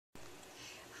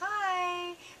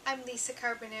Lisa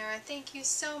Carbonara. Thank you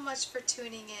so much for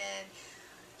tuning in.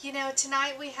 You know,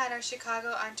 tonight we had our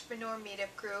Chicago Entrepreneur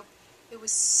Meetup group. It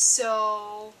was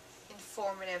so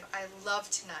informative. I love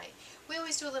tonight. We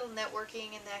always do a little networking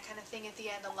and that kind of thing at the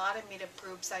end. A lot of meetup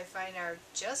groups I find are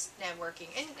just networking.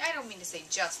 And I don't mean to say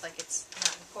just like it's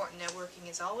not important. Networking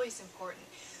is always important.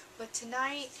 But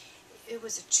tonight it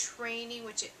was a training,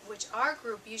 which our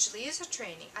group usually is a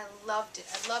training. I loved it.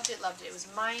 I loved it, loved it. It was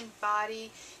mind,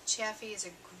 body. Chaffee is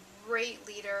a great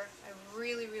leader. I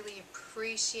really, really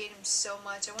appreciate him so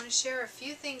much. I want to share a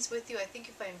few things with you I think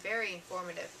you find very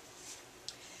informative.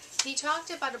 He talked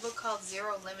about a book called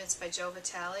Zero Limits by Joe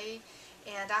Vitale,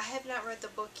 and I have not read the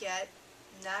book yet.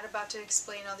 I'm not about to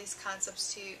explain all these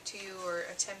concepts to you, or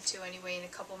attempt to anyway, in a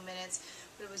couple minutes,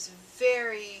 but it was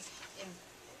very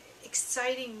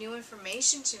exciting new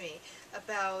information to me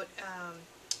about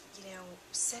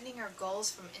setting our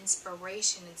goals from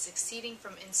inspiration and succeeding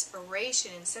from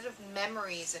inspiration instead of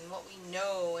memories and what we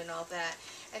know and all that,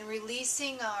 and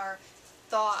releasing our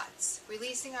thoughts,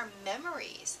 releasing our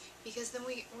memories, because then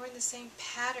we're in the same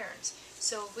patterns.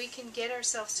 So if we can get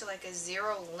ourselves to like a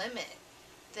zero limit,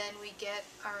 then we get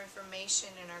our information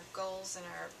and our goals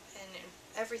and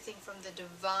everything from the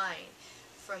divine,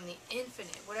 from the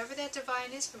infinite, whatever that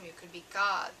divine is from you. Could be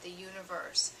God, the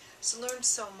universe. So learned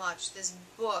so much. This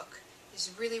book is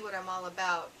really what I'm all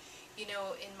about. You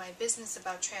know, in my business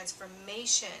about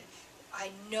transformation,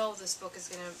 I know this book is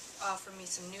going to offer me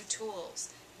some new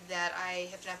tools that I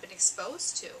have not been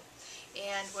exposed to.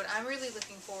 And what I'm really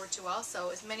looking forward to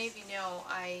also, as many of you know,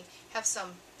 I have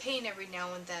some pain every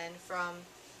now and then from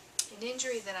an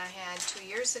injury that I had 2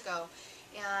 years ago.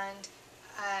 And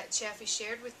Chaffee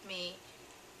shared with me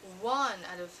one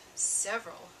out of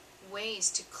several ways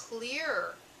to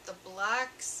clear the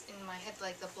blocks in my head,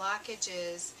 like the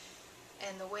blockages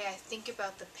and the way I think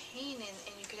about the pain,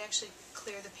 and you could actually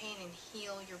clear the pain and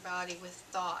heal your body with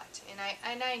thought.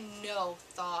 And I know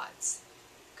thoughts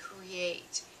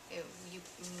create. You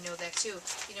know that too.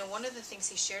 You know, one of the things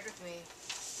he shared with me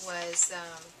was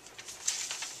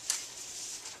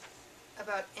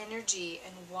about energy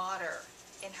and water,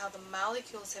 and how the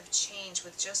molecules have changed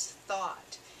with just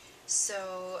thought.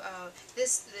 So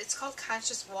it's called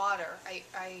Conscious Water.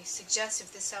 I suggest,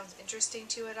 if this sounds interesting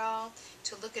to you at all,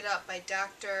 to look it up by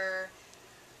Dr.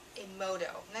 Emoto.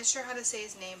 I'm not sure how to say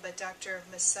his name, but Dr.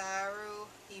 Masaru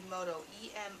Emoto,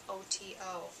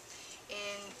 E-M-O-T-O.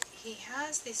 And he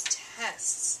has these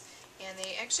tests, and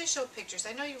they actually show pictures.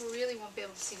 I know you really won't be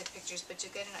able to see the pictures, but you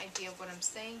get an idea of what I'm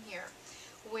saying here,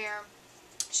 where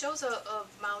it shows a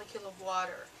molecule of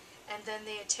water, and then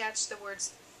they attach the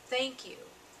words "thank you"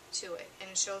 to it, and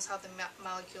it shows how the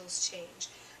molecules change.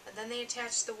 And then they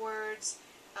attach the words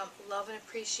love and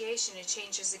appreciation, it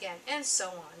changes again, and so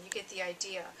on. You get the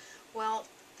idea. Well,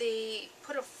 they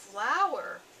put a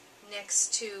flower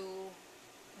next to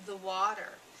the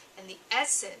water, and the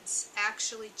essence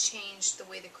actually changed the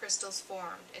way the crystals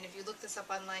formed. And if you look this up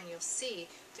online, you'll see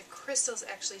the crystals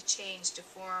actually changed to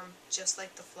form just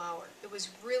like the flower. It was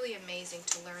really amazing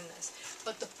to learn this.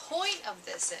 But the point of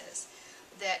this is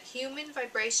that human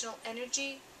vibrational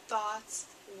energy, thoughts,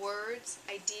 words,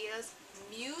 ideas,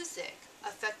 music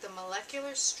affect the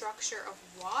molecular structure of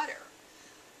water.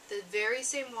 The very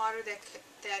same water that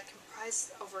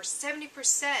comprises over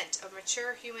 70% of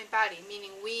mature human body,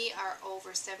 meaning we are over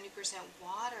 70%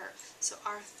 water. So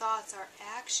our thoughts, our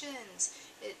actions,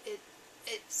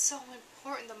 it's so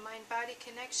important, the mind-body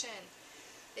connection.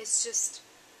 It's just,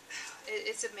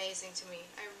 it's amazing to me.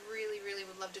 I really, really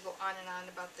would love to go on and on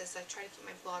about this. I try to keep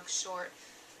my blog short,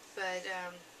 but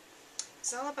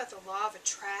it's all about the law of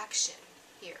attraction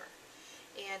here.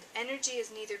 And energy is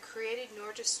neither created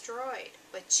nor destroyed,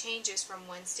 but changes from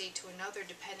one state to another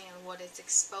depending on what it's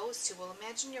exposed to. Well,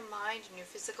 imagine your mind and your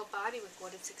physical body with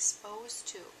what it's exposed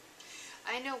to.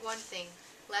 I know one thing.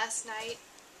 Last night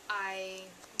I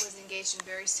was engaged in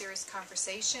very serious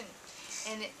conversation,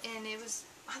 and it was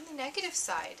on the negative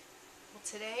side. Well,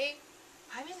 today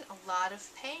I'm in a lot of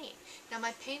pain. Now,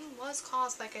 my pain was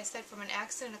caused, like I said, from an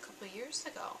accident a couple of years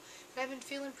ago. But I've been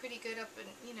feeling pretty good up, and,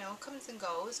 you know, comes and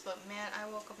goes. But, man, I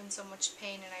woke up in so much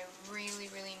pain, and I really,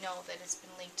 really know that it's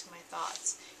been linked to my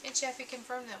thoughts. And Chaffee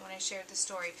confirmed that when I shared the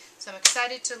story. So I'm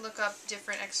excited to look up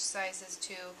different exercises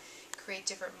to create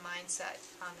different mindset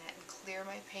on that and clear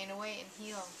my pain away and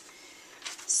heal.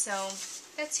 So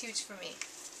that's huge for me.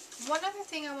 One other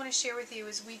thing I want to share with you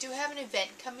is we do have an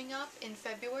event coming up in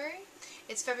February.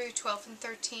 It's February 12th and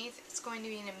 13th. It's going to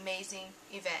be an amazing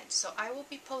event. So I will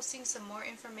be posting some more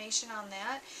information on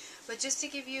that. But just to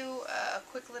give you a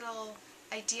quick little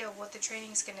idea of what the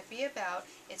training is going to be about,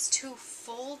 it's 2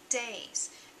 full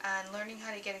days on learning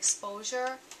how to get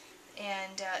exposure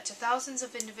and to thousands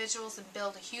of individuals and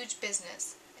build a huge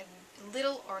business at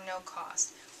little or no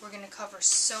cost. We're going to cover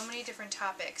so many different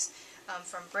topics,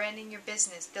 from branding your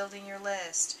business, building your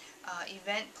list,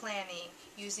 event planning,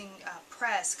 using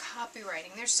press,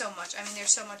 copywriting. There's so much. I mean, there's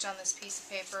so much on this piece of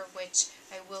paper, which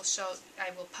I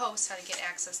will post how to get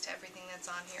access to everything that's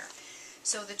on here.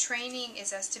 So the training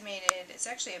is estimated, it's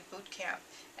actually a boot camp,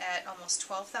 at almost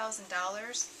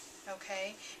 $12,000.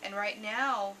 Okay, and right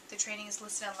now the training is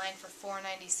listed online for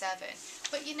 $497.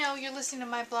 But you know, you're listening to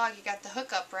my blog, you got the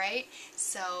hookup, right?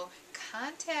 So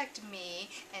contact me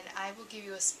and I will give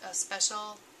you a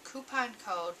special coupon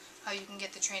code how you can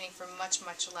get the training for much,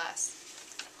 much less.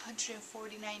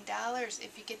 $149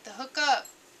 if you get the hookup.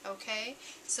 Okay,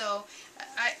 so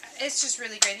it's just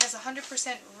really great. It has a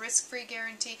 100% risk-free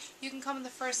guarantee. You can come the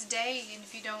first day, and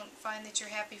if you don't find that you're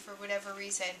happy for whatever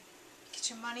reason, get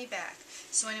your money back.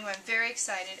 So anyway, I'm very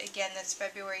excited. Again, that's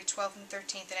February 12th and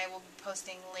 13th, and I will be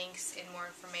posting links and more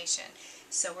information.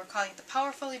 So we're calling it the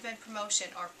Powerful Event Promotion,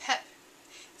 or PEP.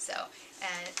 So,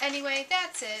 and anyway,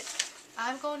 that's it.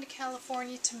 I'm going to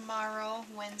California tomorrow,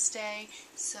 Wednesday,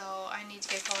 so I need to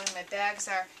get going. My bags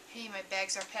are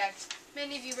packed.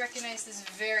 Many of you recognize this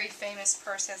very famous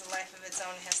purse, has a life of its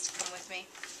own, it has to come with me.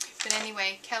 But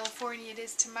anyway, California it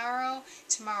is tomorrow.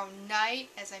 Tomorrow night,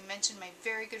 as I mentioned, my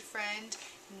very good friend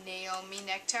Naomi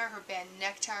Nectar, her band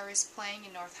Nectar, is playing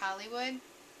in North Hollywood.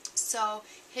 So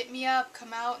hit me up,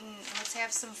 come out, and let's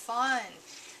have some fun.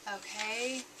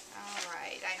 Okay?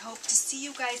 Alright, I hope to see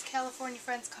you guys, California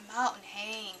friends. Come out and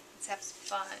hang. Let's have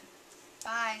some fun.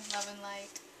 Bye. Love and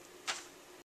light.